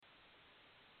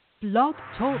Blog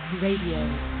Talk Radio.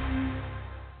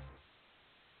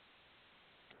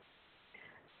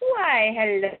 Why,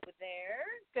 hello there.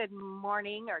 Good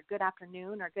morning or good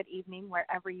afternoon or good evening,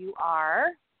 wherever you are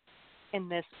in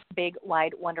this big,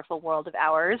 wide, wonderful world of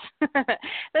ours.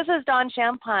 This is Dawn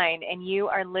Champagne, and you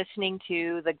are listening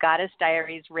to the Goddess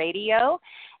Diaries Radio.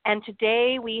 And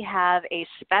today we have a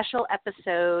special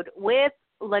episode with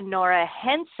Lenora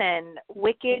Henson,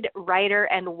 wicked writer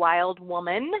and wild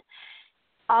woman,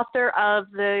 author of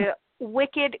the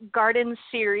Wicked Garden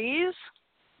series,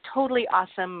 totally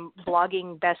awesome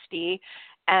blogging bestie,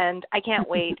 and I can't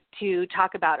wait to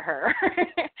talk about her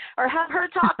or have her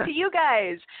talk to you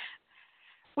guys.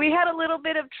 We had a little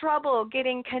bit of trouble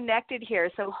getting connected here,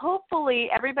 so hopefully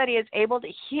everybody is able to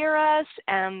hear us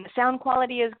and the sound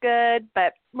quality is good,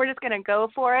 but we're just going to go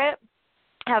for it,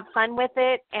 have fun with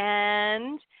it,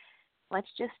 and let's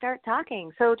just start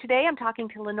talking. So today I'm talking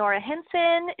to Lenora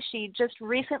Henson. She just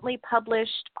recently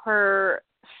published her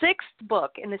 6th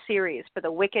book in the series for the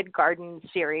Wicked Garden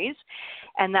series,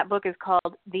 and that book is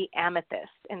called The Amethyst,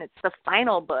 and it's the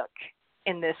final book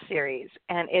in this series,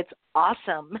 and it's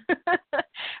awesome.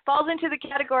 Falls into the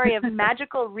category of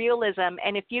magical realism,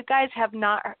 and if you guys have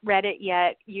not read it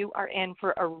yet, you are in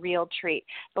for a real treat.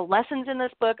 The lessons in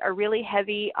this book are really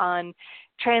heavy on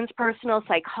transpersonal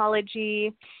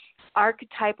psychology,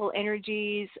 archetypal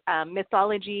energies,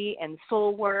 mythology, and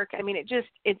soul work. I mean, it's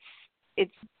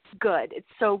good. It's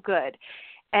so good.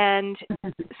 And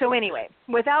so anyway,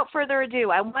 without further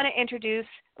ado, I want to introduce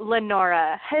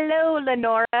Lenora. Hello,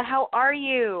 Lenora. How are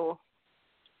you?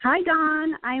 Hi,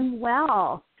 Dawn. I'm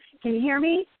well. Can you hear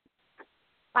me?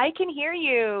 I can hear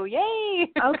you. Yay.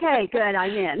 Okay, good.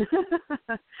 I'm in.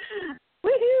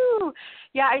 Woohoo!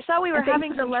 Yeah, I saw we were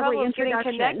having some trouble getting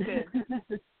connected.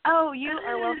 Oh, you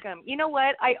are welcome. You know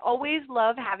what? I always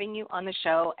love having you on the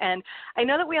show, and I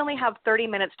know that we only have 30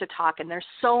 minutes to talk, and there's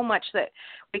so much that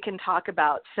we can talk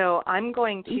about. So I'm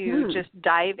going to just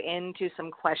dive into some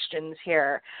questions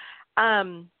here.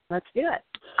 Let's do it.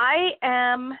 I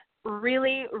am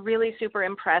really, really super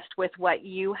impressed with what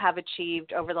you have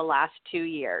achieved over the last 2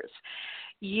 years.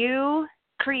 You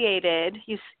created,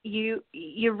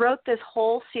 you wrote this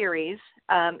whole series,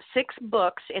 6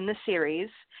 books in the series,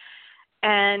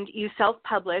 and you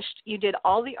self-published. You did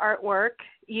all the artwork.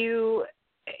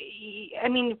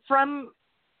 From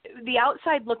the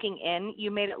outside looking in, you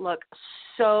made it look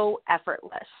so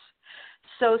effortless,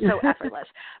 so effortless.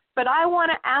 But I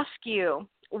want to ask you,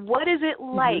 what is it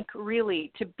like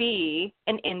really to be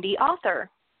an indie author?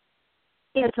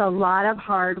 It's a lot of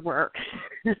hard work.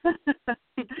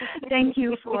 Thank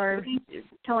you for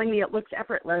telling me it looks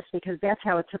effortless, because that's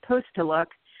how it's supposed to look.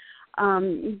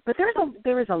 But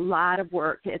there is a lot of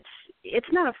work. It is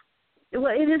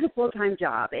a full-time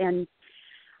job, and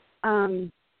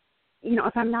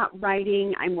if I'm not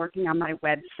writing, I'm working on my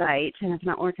website, and if I'm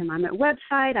not working on my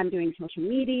website, I'm doing social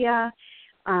media,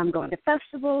 going to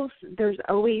festivals. There's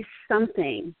always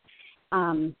something.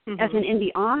 As an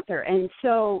indie author. And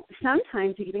so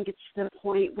sometimes it even gets to the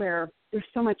point where there's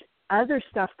so much other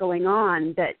stuff going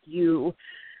on that you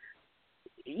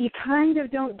kind of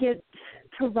don't get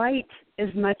to write as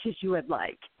much as you would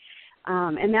like.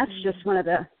 And that's just one of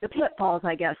the pitfalls,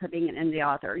 I guess, of being an indie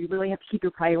author. You really have to keep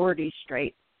your priorities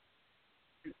straight.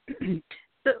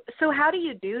 So how do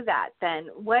you do that then?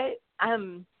 What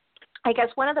I guess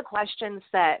one of the questions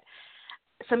that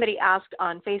somebody asked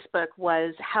on Facebook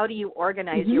was, how do you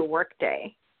organize your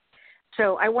workday?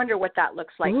 So I wonder what that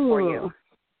looks like for you.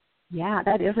 Yeah,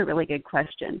 that is a really good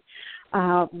question.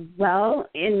 During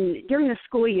the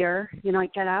school year, I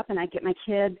get up and I get my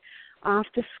kid off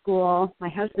to school. My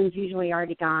husband's usually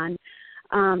already gone.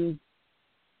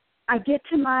 I get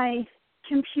to my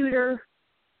computer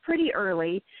pretty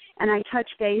early, and I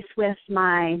touch base with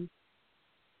my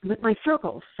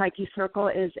circles. Psyche Circle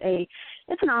is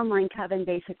it's an online coven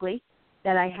basically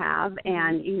that I have,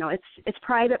 and it's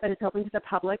private, but it's open to the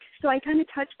public. So I kind of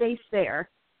touch base there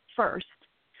first.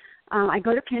 I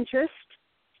go to Pinterest,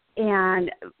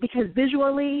 and because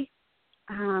visually,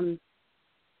 I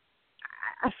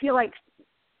feel like,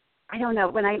 I don't know,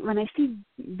 when I see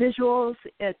visuals,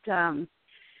 it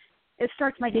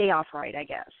starts my day off right, I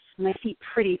guess. When I see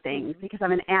pretty things, because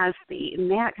I'm an aesthete, and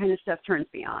that kind of stuff turns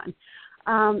me on.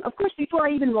 Of course, before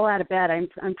I even roll out of bed,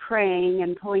 I'm praying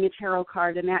and pulling a tarot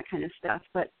card and that kind of stuff.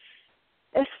 But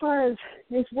as far as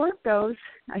work goes,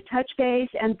 I touch base,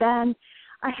 and then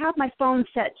I have my phone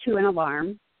set to an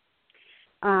alarm.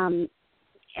 And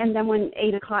then when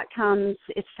 8 o'clock comes,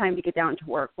 it's time to get down to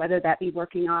work, whether that be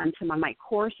working on some of my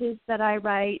courses that I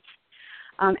write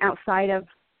outside of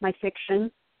my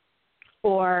fiction,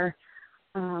 or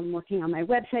working on my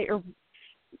website, or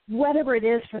whatever it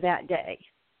is for that day.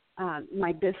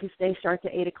 My business day starts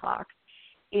at 8 o'clock.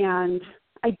 And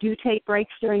I do take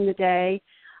breaks during the day.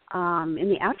 In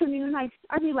the afternoon, I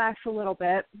relax a little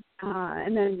bit.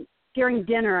 And then during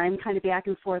dinner, I'm kind of back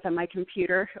and forth on my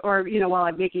computer or, while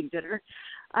I'm making dinner.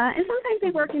 And sometimes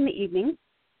I work in the evening.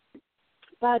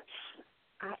 But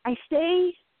I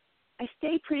stay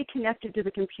pretty connected to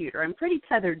the computer. I'm pretty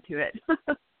tethered to it.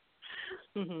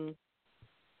 Mhm.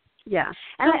 Yeah.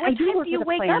 And I do work do you with a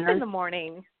wake planner. up in the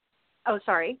morning? Oh,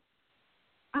 sorry.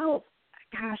 Oh,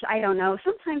 gosh, I don't know.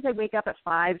 Sometimes I wake up at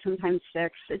 5, sometimes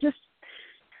 6. It just,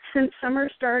 since summer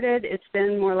started, it's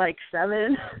been more like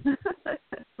 7.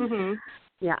 Mhm.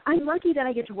 Yeah, I'm lucky that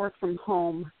I get to work from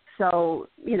home, so,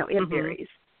 it varies.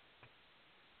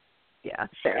 Yeah.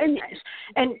 Very nice.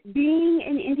 And being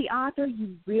an indie author,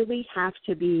 you really have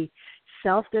to be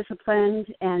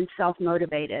self-disciplined and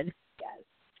self-motivated. Yes.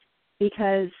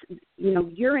 Because,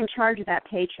 you're in charge of that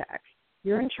paycheck.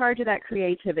 You're in charge of that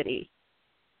creativity.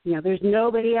 There's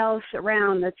nobody else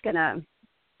around that's going to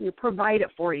provide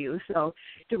it for you. So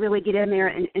to really get in there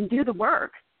and do the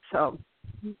work. So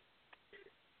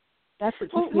that's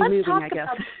what keeps me moving, I guess.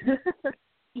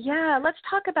 Yeah, let's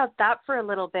talk about that for a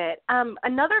little bit.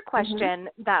 Another question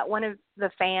that one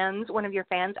of your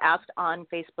fans asked on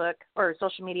Facebook or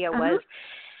social media was,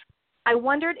 I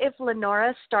wondered if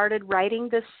Lenora started writing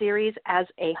this series as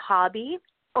a hobby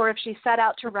or if she set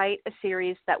out to write a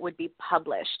series that would be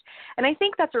published. And I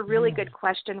think that's a really good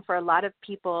question for a lot of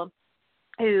people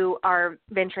who are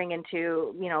venturing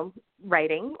into,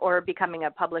 writing or becoming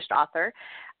a published author.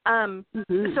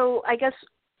 So I guess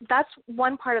that's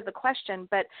one part of the question.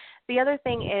 But the other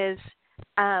thing is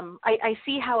I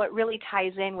see how it really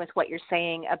ties in with what you're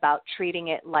saying about treating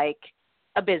it like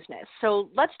a business. So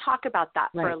let's talk about that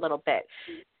for a little bit.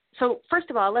 So first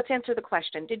of all, let's answer the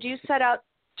question. Did you set out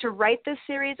to write this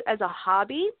series as a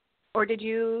hobby, or did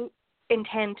you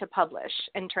intend to publish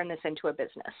and turn this into a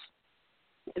business?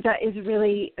 That is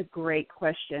really a great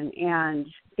question, and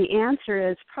the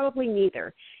answer is probably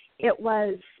neither. It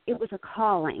was a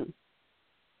calling.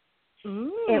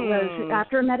 It was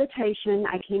after meditation.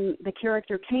 The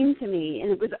character came to me,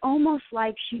 and it was almost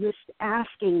like she was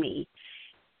asking me,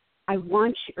 I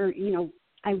want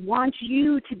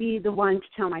you to be the one to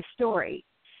tell my story.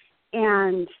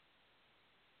 And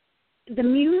the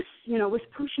muse, was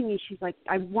pushing me. She's like,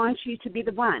 I want you to be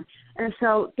the one. And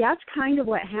so that's kind of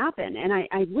what happened. And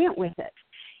I went with it.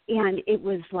 And it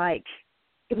was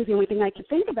the only thing I could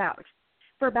think about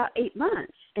for about 8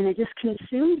 months. And it just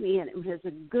consumed me, and it was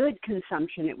a good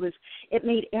consumption. It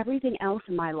made everything else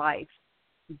in my life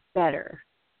better.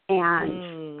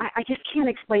 And I just can't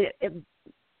explain it.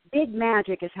 Big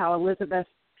magic is how Elizabeth,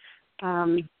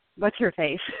 what's her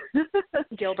face?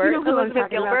 Gilbert. Elizabeth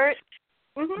Gilbert.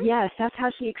 Yes, that's how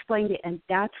she explained it, and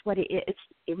that's what it is.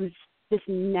 It was this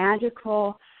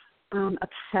magical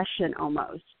obsession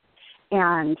almost,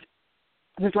 and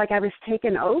it was like I was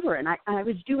taken over, and I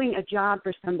was doing a job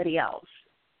for somebody else,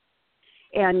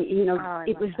 and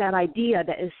it was that idea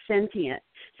that is sentient.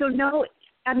 So no,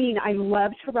 I mean I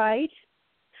love to write.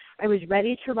 I was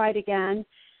ready to write again.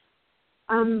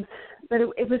 But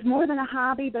it was more than a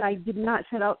hobby, but I did not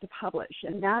set out to publish.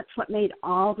 And that's what made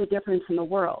all the difference in the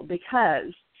world,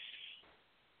 because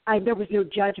there was no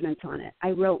judgment on it. I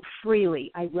wrote freely.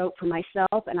 I wrote for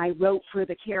myself, and I wrote for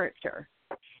the character.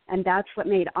 And that's what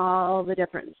made all the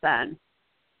difference then.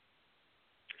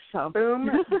 So boom,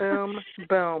 boom,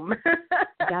 boom.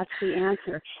 That's the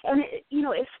answer. And,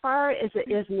 as far as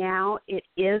it is now, it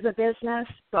is a business.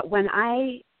 But when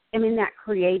I am in that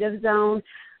creative zone,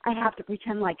 I have to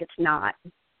pretend like it's not.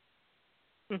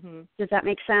 Does that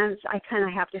make sense? I kind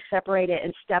of have to separate it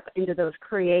and step into those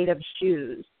creative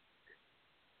shoes.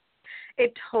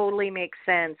 It totally makes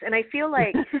sense. And I feel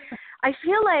like,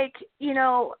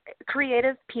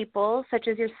 creative people such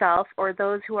as yourself, or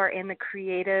those who are in the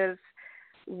creative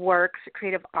works,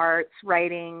 creative arts,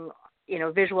 writing,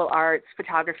 visual arts,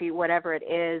 photography, whatever it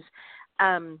is,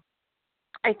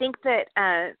 I think that's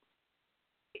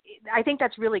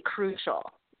really crucial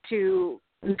to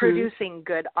producing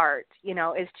good art,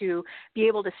 is to be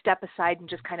able to step aside and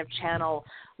just kind of channel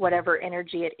whatever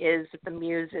energy it is that the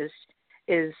muse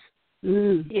is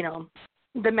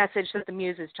the message that the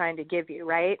muse is trying to give you,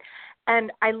 right?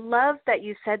 And I love that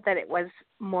you said that it was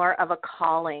more of a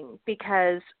calling,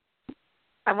 because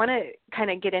I want to kind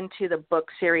of get into the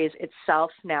book series itself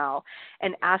now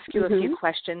and ask you a few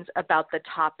questions about the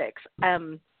topics.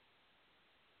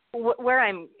 Where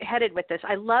I'm headed with this,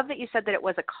 I love that you said that it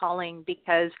was a calling,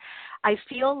 because I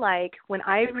feel like when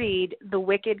I read the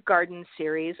Wicked Garden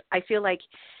series, I feel like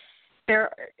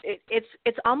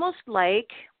it's almost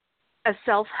like a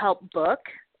self-help book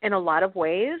in a lot of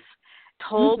ways,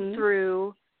 told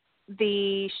through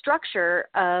the structure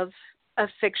of a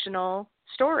fictional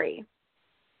story.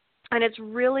 And it's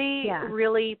really,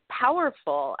 really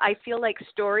powerful. I feel like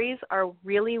stories are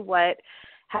really what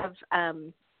have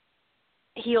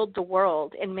healed the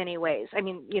world in many ways. I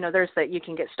mean, you know, there's the you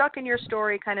can get stuck in your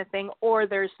story kind of thing, or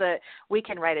there's the we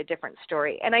can write a different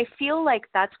story. And I feel like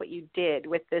that's what you did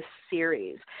with this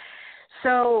series.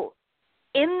 So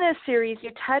in this series,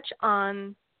 you touch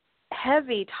on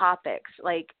heavy topics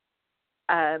like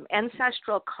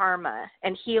ancestral karma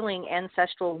and healing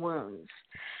ancestral wounds.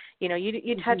 You know,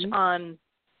 you touch on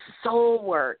soul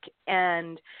work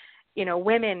and, you know,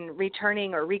 women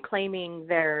returning or reclaiming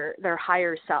their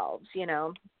higher selves, you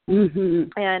know.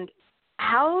 And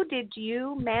how did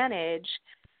you manage,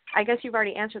 I guess you've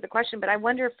already answered the question, but I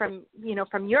wonder from, you know,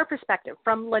 from your perspective,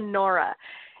 from Lenora,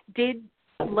 did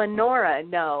Lenora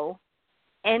know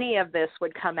any of this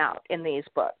would come out in these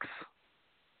books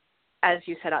as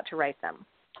you set out to write them?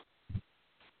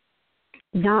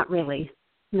 Not really,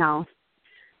 no.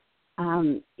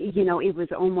 You know, it was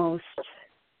almost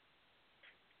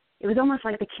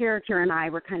like the character and I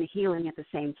were kind of healing at the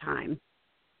same time.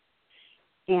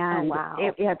 And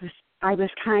I was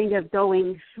kind of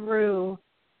going through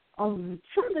some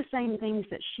of the same things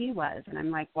that she was. And I'm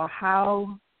like, well,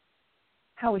 how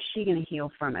is she going to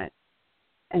heal from it?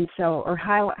 And so, or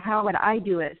how would I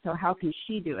do it? So how can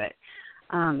she do it?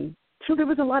 So there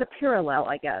was a lot of parallel,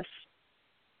 I guess.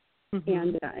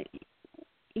 And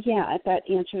if that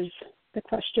answers the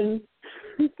question.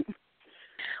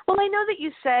 Well, I know that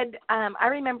you said, I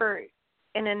remember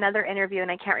in another interview, and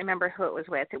I can't remember who it was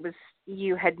with, it was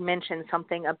you had mentioned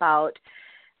something about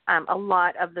a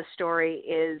lot of the story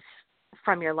is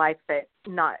from your life, but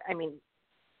not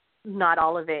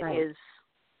all of it is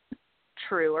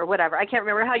true or whatever. I can't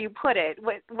remember how you put it.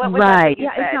 What was that you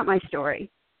said? It's not my story.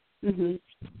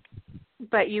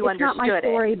 But you understood it. It's not my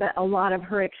story, but a lot of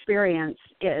her experience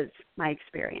is my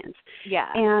experience. Yeah.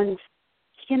 And,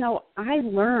 you know, I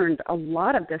learned a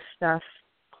lot of this stuff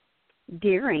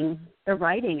during the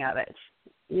writing of it.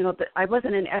 You know, I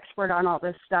wasn't an expert on all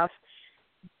this stuff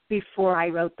before I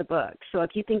wrote the book. So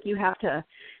if you think you have to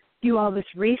do all this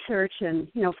research and,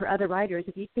 you know, for other writers,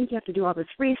 if you think you have to do all this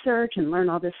research and learn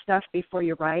all this stuff before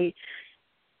you write,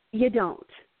 you don't.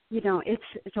 You know, it's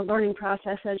a learning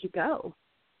process as you go.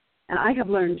 And I have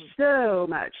learned so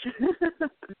much.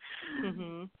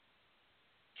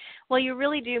 Well, you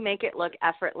really do make it look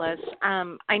effortless.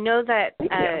 I know that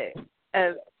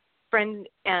a friend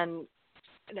and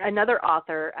another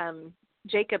author,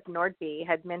 Jacob Nordby,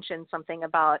 had mentioned something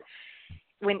about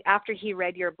when after he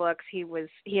read your books, he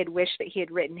had wished that he had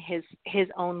written his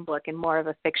own book in more of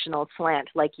a fictional slant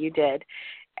like you did,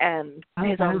 and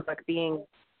his own book being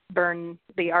Burn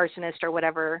the Arsonist or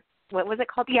whatever. What was it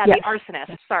called? Yeah, The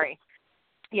Arsonist. Sorry.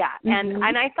 Yeah,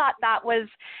 and I thought that was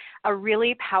a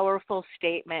really powerful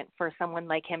statement for someone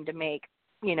like him to make,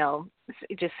 you know,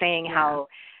 just saying how,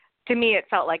 to me, it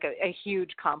felt like a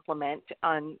huge compliment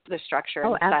on the structure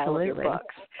and style of your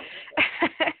books.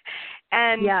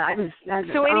 And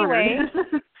so anyway,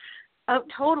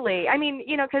 totally. I mean,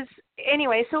 you know, because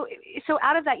anyway, so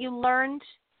out of that you learned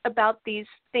about these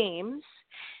themes.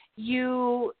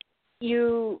 You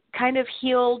kind of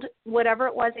healed whatever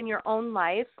it was in your own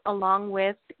life along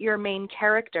with your main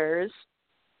characters.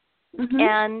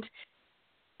 And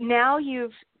now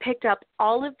you've picked up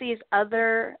all of these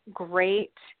other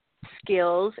great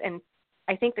skills, and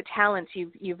I think the talents,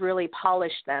 you've really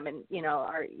polished them, and, you know,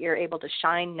 you're able to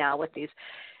shine now with these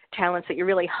talents that you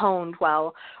really honed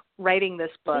while writing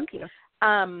this book.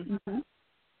 Thank you.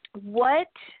 What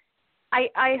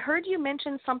I heard you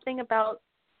mention something about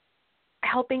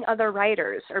helping other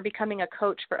writers or becoming a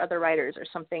coach for other writers or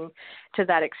something to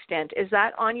that extent. Is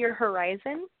that on your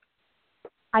horizon?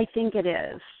 I think it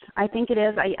is. I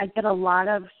get a lot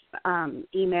of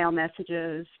email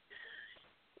messages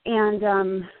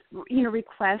and, you know,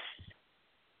 requests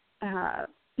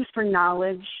just for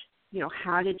knowledge, you know,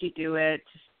 how did you do it?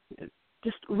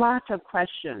 Just lots of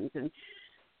questions. And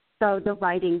so the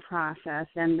writing process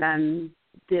and then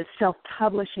the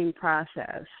self-publishing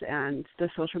process and the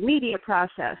social media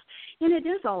process. And it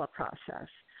is all a process.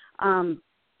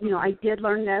 You know, I did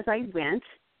learn as I went.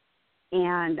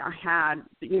 And I had,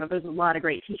 you know, there's a lot of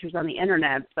great teachers on the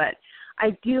internet, but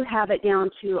I do have it down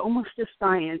to almost a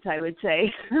science, I would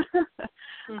say.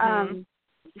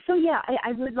 So, yeah,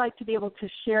 I would like to be able to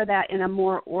share that in a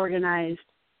more organized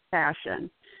fashion.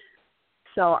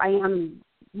 So I am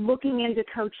looking into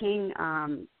coaching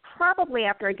probably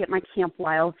after I get my Camp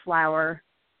Wildflower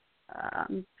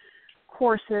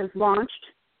courses launched.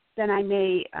 then I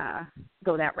may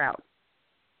go that route.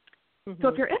 So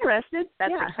if you're interested,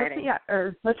 that's exciting.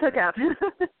 Let's hook up.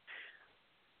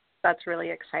 That's really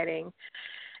exciting.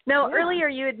 Now, earlier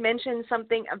you had mentioned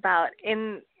something about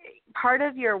part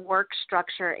of your work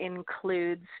structure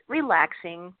includes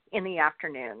relaxing in the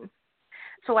afternoon.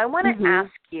 So I want to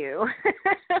ask you,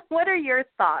 what are your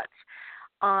thoughts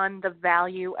on the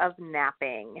value of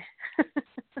napping?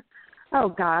 Oh,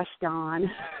 gosh, Dawn.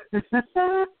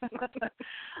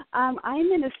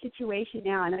 I'm in a situation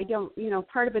now, and I don't,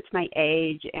 part of it's my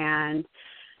age, and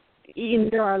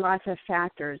there are lots of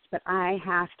factors, but I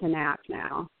have to nap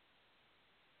now.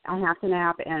 I have to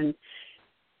nap, and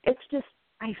it's just,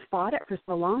 I fought it for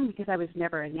so long because I was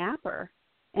never a napper.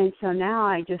 And so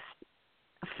now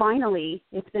finally,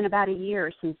 it's been about a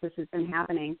year since this has been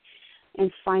happening,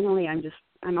 and finally I'm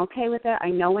okay with it. I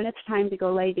know when it's time to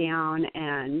go lay down,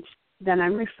 and then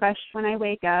I'm refreshed when I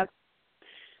wake up.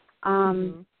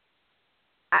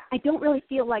 I don't really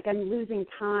feel like I'm losing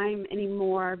time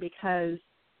anymore because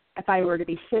if I were to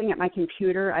be sitting at my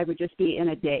computer, I would just be in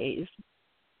a daze.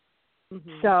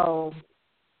 So,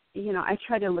 I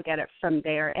try to look at it from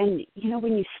there. And,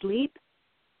 when you sleep,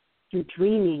 you're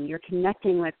dreaming, you're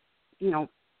connecting with,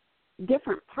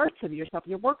 different parts of yourself.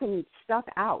 You're working stuff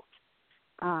out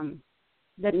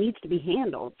that needs to be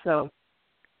handled. So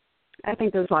I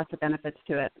think there's lots of benefits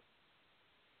to it.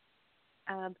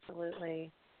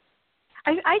 Absolutely.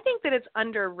 I think that it's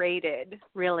underrated,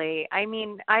 really. I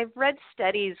mean, I've read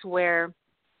studies where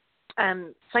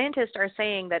scientists are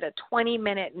saying that a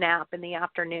 20-minute nap in the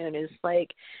afternoon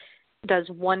does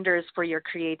wonders for your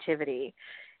creativity.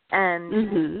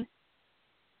 And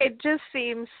it just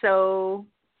seems so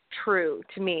true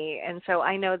to me. And so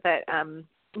I know that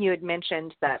you had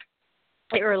mentioned that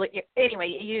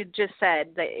anyway, you just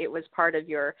said that it was part of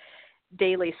your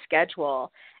daily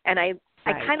schedule. And I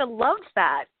kind of loved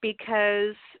that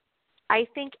because I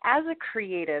think as a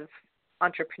creative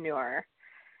entrepreneur,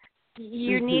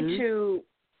 you need to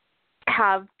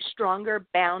have stronger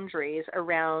boundaries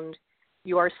around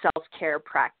your self-care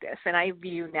practice. And I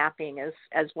view napping as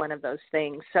one of those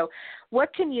things. So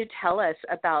what can you tell us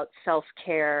about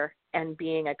self-care and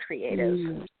being a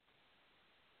creative?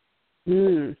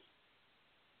 Where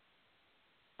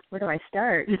do I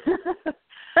start?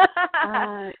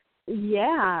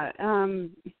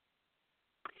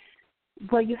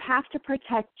 Well, you have to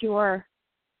protect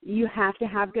you have to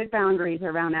have good boundaries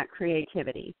around that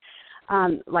creativity.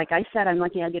 Like I said, I'm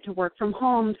lucky I get to work from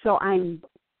home, so I'm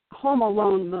home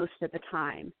alone most of the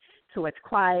time. So it's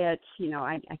quiet,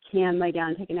 I can lay down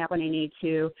and take a nap when I need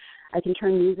to. I can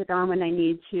turn music on when I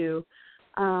need to.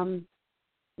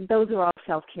 Those are all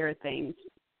self-care things.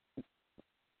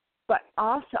 But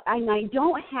also, and I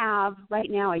don't have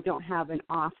an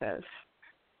office.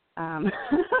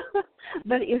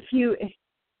 But if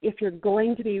you're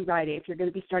going to be writing, if you're going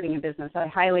to be starting a business, I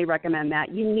highly recommend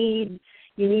that. You need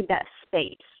that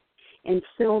space. In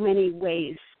so many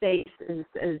ways, space is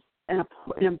an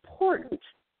important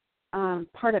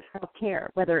part of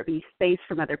self-care, whether it be space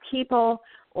from other people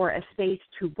or a space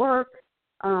to work.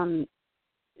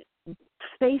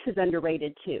 Space is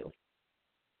underrated too.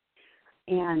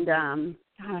 And,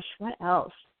 what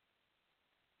else?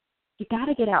 You got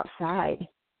to get outside.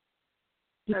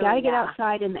 You got to get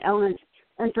outside in the elements.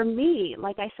 And for me,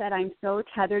 like I said, I'm so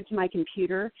tethered to my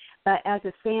computer, but as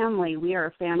a family, we are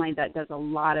a family that does a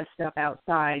lot of stuff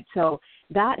outside. So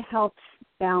that helps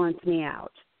balance me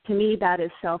out. To me, that is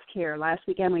self-care. Last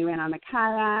weekend we went on the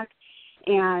kayak,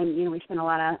 and, we spent a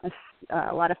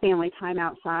lot of family time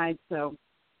outside. So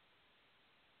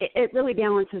it really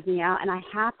balances me out, and I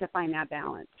have to find that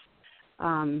balance.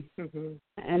 And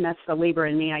that's the labor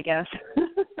in me, I guess.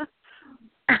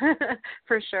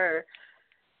 For sure.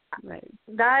 Right.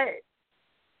 That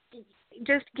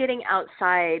just getting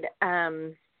outside,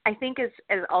 I think is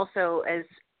also as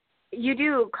you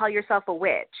do call yourself a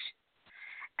witch.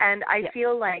 And I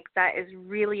feel like that is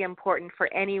really important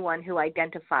for anyone who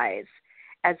identifies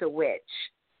as a witch.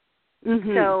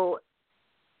 So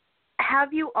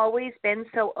have you always been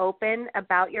so open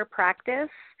about your practice?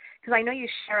 Because I know you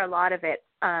share a lot of it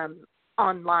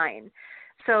online.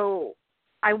 So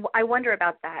I wonder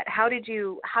about that. How did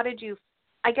you,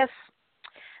 I guess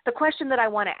the question that I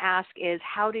want to ask is,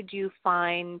 how did you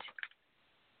find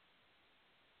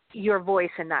your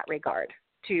voice in that regard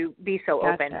to be so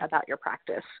open about your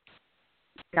practice?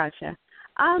 Gotcha.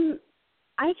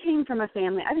 I came from a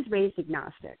family, I was raised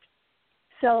agnostic.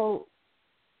 So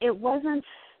it wasn't,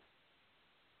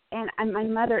 and my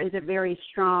mother is a very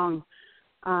strong,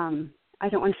 I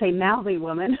don't want to say mouthy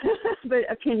woman, but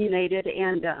opinionated,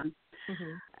 and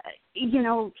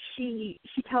she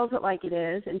tells it like it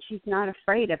is, and she's not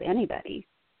afraid of anybody.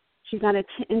 She's not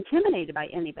intimidated by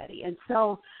anybody. And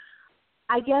so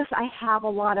I guess I have a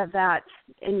lot of that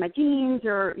in my genes,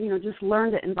 or, just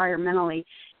learned it environmentally.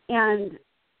 And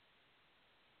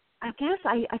I guess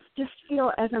I just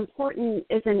feel as important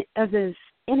as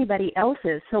anybody else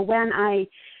is. So when I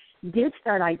did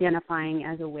start identifying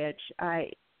as a witch,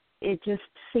 it just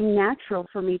seemed natural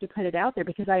for me to put it out there,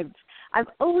 because I've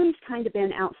always kind of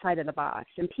been outside of the box,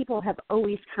 and people have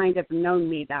always kind of known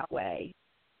me that way.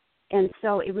 And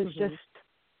so it was just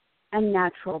a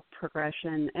natural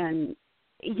progression. And,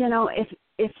 if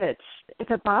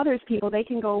it bothers people, they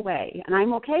can go away, and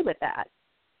I'm okay with that.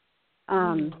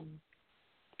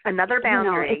 Another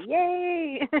boundary.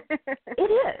 Yay!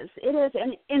 It is.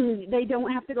 And they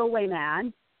don't have to go away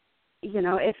mad.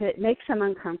 If it makes them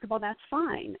uncomfortable, that's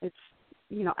fine. It's,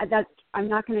 that I'm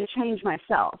not going to change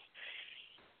myself.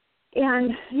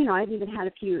 And, I've even had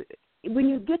a few, when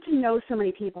you get to know so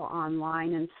many people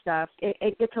online and stuff,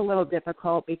 it gets a little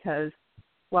difficult because,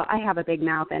 well, I have a big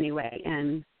mouth anyway.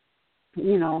 And,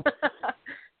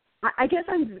 I guess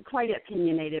I'm quite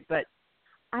opinionated, but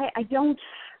I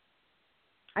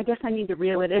guess I need to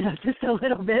reel it in just a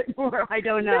little bit more. I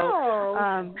don't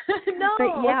know. No. No.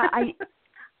 But yeah,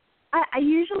 I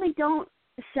usually don't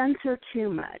censor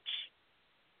too much.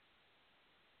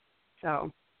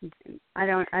 So I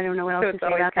don't know what else to say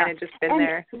about that. So it's always kind of just been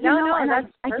there. That's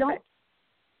perfect.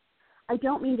 I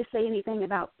don't mean to say anything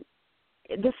about.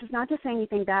 This is not to say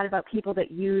anything bad about people that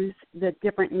use the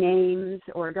different names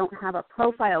or don't have a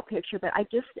profile picture, but I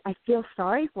feel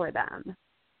sorry for them.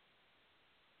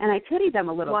 And I pity them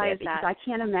a little bit, because I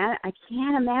can't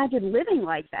imagine living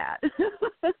like that.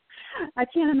 I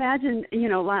can't imagine,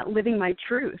 living my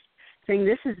truth, saying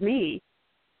this is me,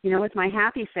 with my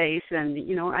happy face, and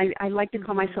I like to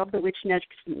call myself the witch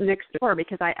next door,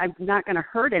 because I'm not going to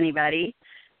hurt anybody,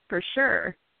 for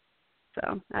sure.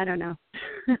 So I don't know.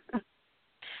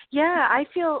 Yeah,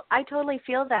 I totally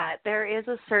feel that there is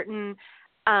a certain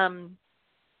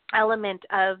element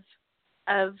of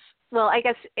well, I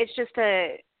guess it's just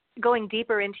going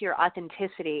deeper into your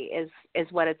authenticity is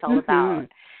what it's all about.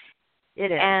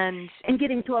 It is. And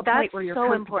getting to a point where you're so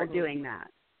comfortable important. doing that.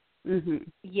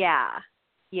 Yeah.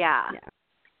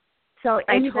 So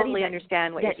I totally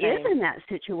understand what you're saying. That is in that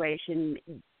situation,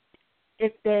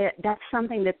 if that's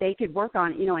something that they could work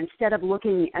on, instead of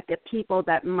looking at the people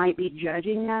that might be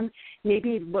judging them,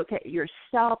 maybe look at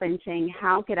yourself and saying,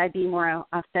 how could I be more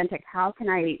authentic? How can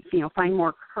I, find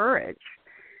more courage?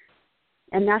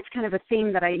 And that's kind of a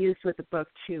theme that I used with the book,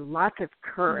 too. Lots of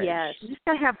courage. Yes. You just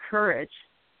got to have courage.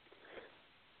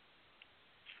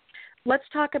 Let's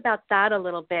talk about that a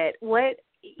little bit.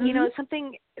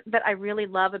 Something that I really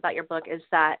love about your book is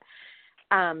that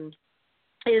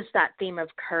theme of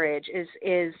courage,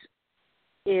 is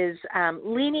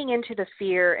leaning into the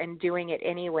fear and doing it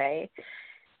anyway.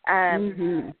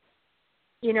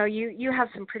 You have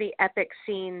some pretty epic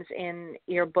scenes in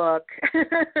your book,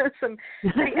 some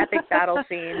pretty epic battle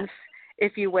scenes,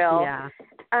 if you will. Yeah.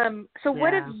 So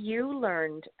what have you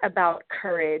learned about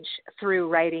courage through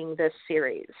writing this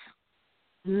series?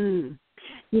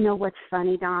 What's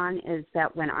funny, Dawn, is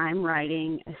that when I'm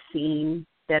writing a scene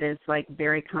that is like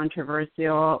very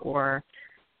controversial or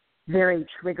very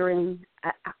triggering,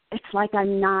 it's like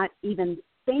I'm not even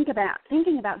thinking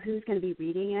about who's going to be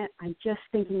reading it. I'm just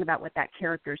thinking about what that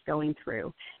character is going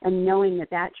through, and knowing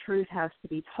that truth has to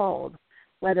be told,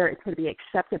 whether it's going to be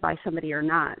accepted by somebody or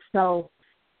not. So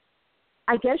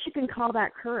I guess you can call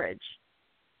that courage.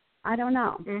 I don't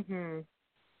know.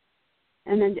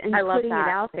 And then putting it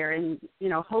out there, and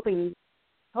hoping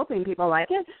people like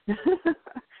it,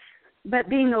 but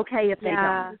being okay if they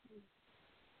don't.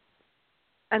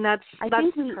 And that's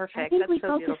perfect. I think that's we so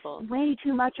focus beautiful. way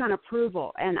too much on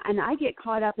approval, and I get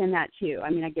caught up in that too.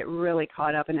 I mean, I get really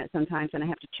caught up in it sometimes, and I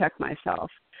have to check myself.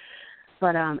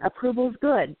 But approval's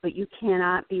good, but you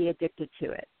cannot be addicted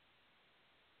to it.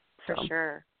 For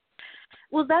sure.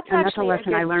 Well, that's a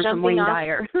lesson I learned from Wayne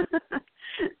Dyer.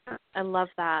 I love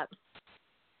that.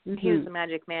 He was the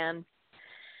magic man.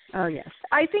 Oh, yes.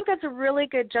 I think that's a really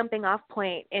good jumping off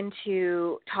point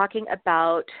into talking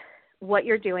about what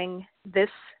you're doing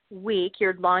this week.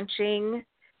 You're launching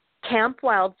Camp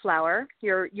Wildflower,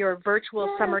 your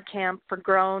virtual summer camp for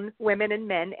grown women and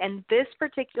men. And this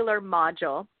particular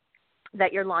module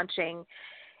that you're launching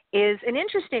is an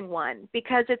interesting one,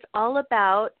 because it's all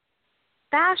about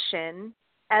fashion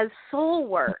as soul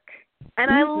work.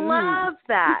 And I love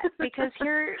that, because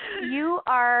you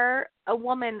are a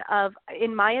woman of,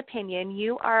 in my opinion,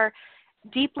 you are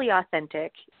deeply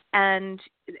authentic and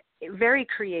very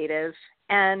creative.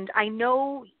 And I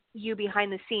know you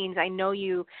behind the scenes. I know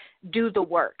you do the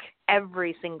work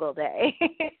every single day.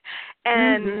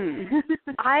 And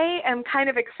I am kind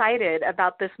of excited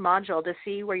about this module to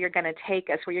see where you're going to take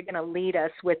us, where you're going to lead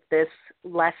us with this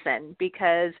lesson,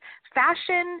 because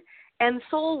fashion and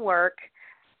soul work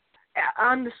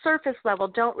on the surface level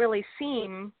don't really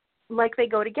seem like they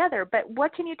go together. But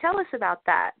what can you tell us about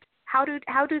that? How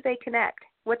do they connect?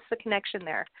 What's the connection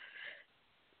there?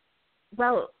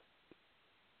 Well,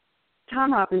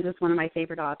 Tom Robbins is one of my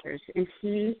favorite authors, and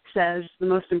he says the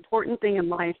most important thing in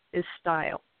life is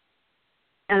style.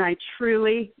 And I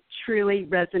truly, truly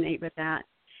resonate with that.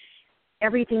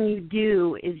 Everything you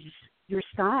do is your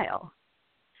style.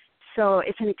 So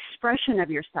it's an expression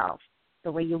of yourself,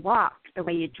 the way you walk, the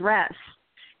way you dress,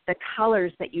 the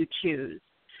colors that you choose.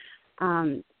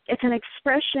 It's an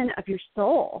expression of your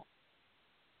soul.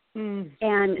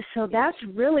 And so that's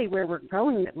really where we're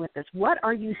going with this. What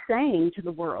are you saying to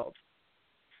the world?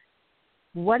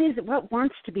 What is it? What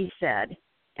wants to be said?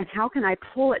 And how can I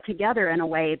pull it together in a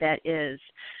way that is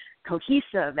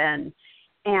cohesive and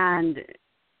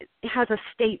has a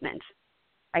statement,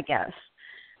 I guess.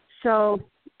 So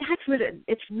that's what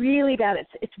it's really about.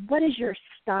 It's what is your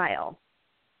style?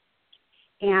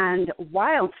 And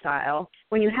wild style,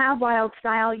 when you have wild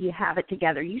style, you have it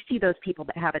together. You see those people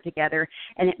that have it together,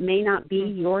 and it may not be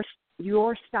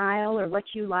your style or what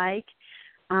you like,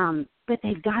 but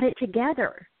they've got it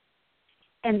together.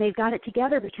 And they've got it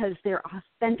together because they're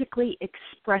authentically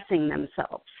expressing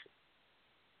themselves.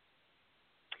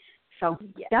 So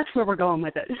that's where we're going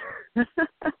with it.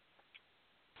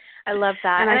 I love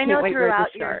that. And I know wait throughout for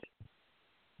it to start.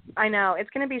 I know.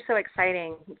 It's going to be so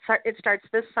exciting. It starts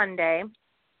this Sunday,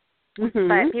 Mm-hmm.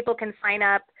 but people can sign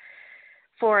up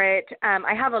for it.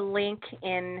 I have a link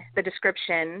in the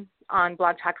description on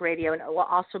Blog Talk Radio, and it will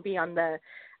also be on the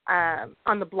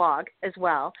blog as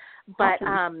well. But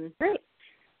Awesome. Great.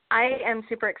 I am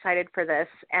super excited for this,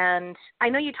 and I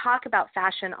know you talk about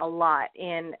fashion a lot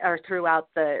throughout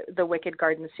the Wicked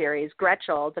Garden series.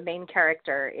 Gretchen, the main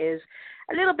character, is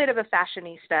a little bit of a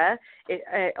fashionista,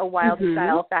 a wild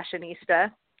style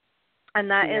fashionista, and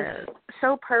that is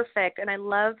so perfect. And I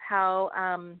love how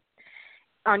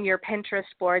on your Pinterest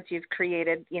boards you've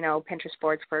created, Pinterest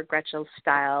boards for Gretchen's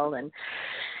style. And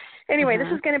anyway, this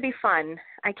is going to be fun.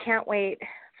 I can't wait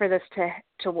for this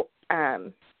to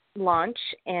launch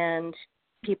and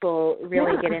people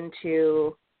really get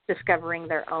into discovering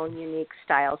their own unique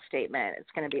style statement. It's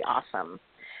going to be awesome.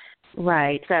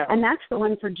 Right. So, and that's the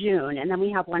one for June. And then we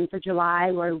have one for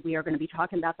July where we are going to be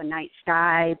talking about the night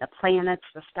sky, the planets,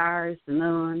 the stars, the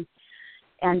moon.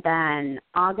 And then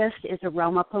August is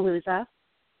Aromapalooza,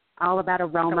 all about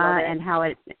aroma and how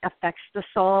it affects the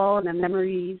soul and the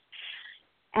memories.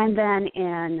 And then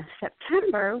in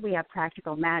September, we have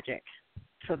Practical Magic.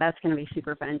 So that's going to be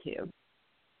super fun, too.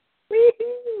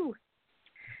 Woohoo!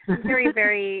 Very,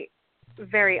 very,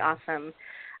 very awesome.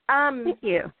 Thank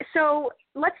you. So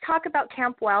let's talk about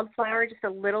Camp Wildflower just a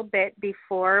little bit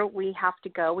before we have to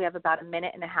go. We have about a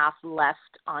minute and a half left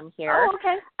on here. Oh,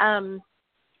 okay.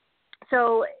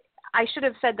 So I should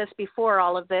have said this before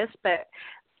all of this, but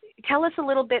tell us a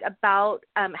little bit about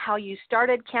how you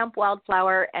started Camp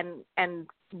Wildflower and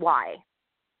why.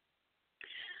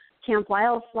 Camp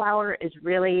Wildflower is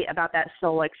really about that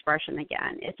soul expression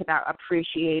again. It's about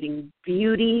appreciating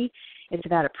beauty. It's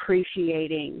about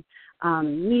appreciating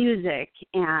music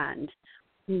and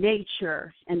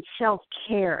nature and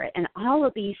self-care and all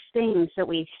of these things that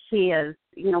we see as,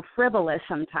 frivolous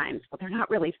sometimes. But they're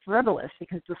not really frivolous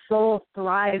because the soul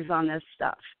thrives on this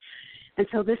stuff. And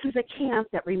so this is a camp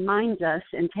that reminds us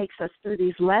and takes us through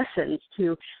these lessons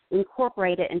to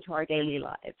incorporate it into our daily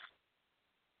lives.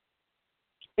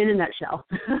 In a nutshell.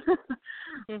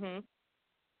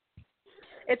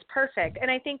 It's perfect.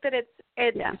 And I think that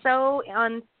it's so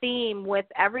on theme with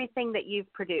everything that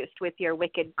you've produced with your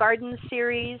Wicked Garden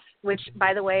series, which,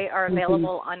 by the way, are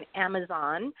available on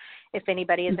Amazon. If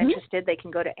anybody is interested, they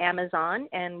can go to Amazon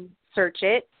and search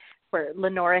it for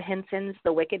Lenora Henson's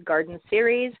The Wicked Garden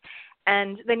series.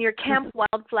 And then your Camp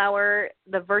Wildflower,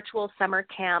 the virtual summer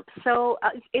camp. So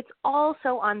it's all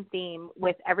so on theme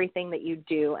with everything that you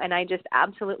do. And I just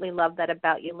absolutely love that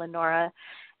about you, Lenora.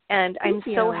 And I'm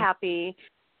so happy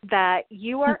that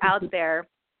you are out there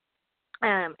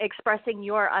expressing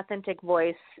your authentic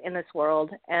voice in this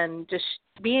world and just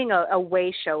being a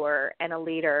way shower and a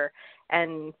leader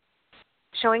and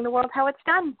showing the world how it's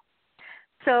done.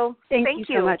 So thank you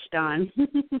so much, Dawn.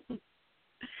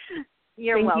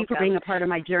 You're welcome. Thank you for being a part of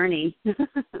my journey.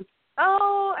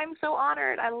 Oh, I'm so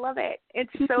honored. I love it.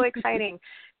 It's so exciting.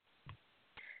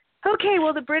 Okay,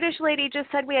 well, the British lady just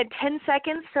said we had 10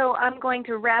 seconds, so I'm going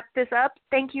to wrap this up.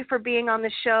 Thank you for being on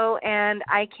the show, and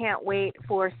I can't wait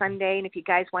for Sunday. And if you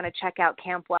guys want to check out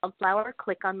Camp Wildflower,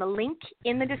 click on the link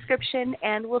in the description,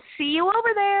 and we'll see you over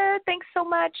there. Thanks so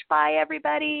much. Bye,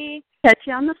 everybody. Catch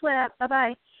you on the flip.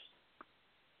 Bye-bye.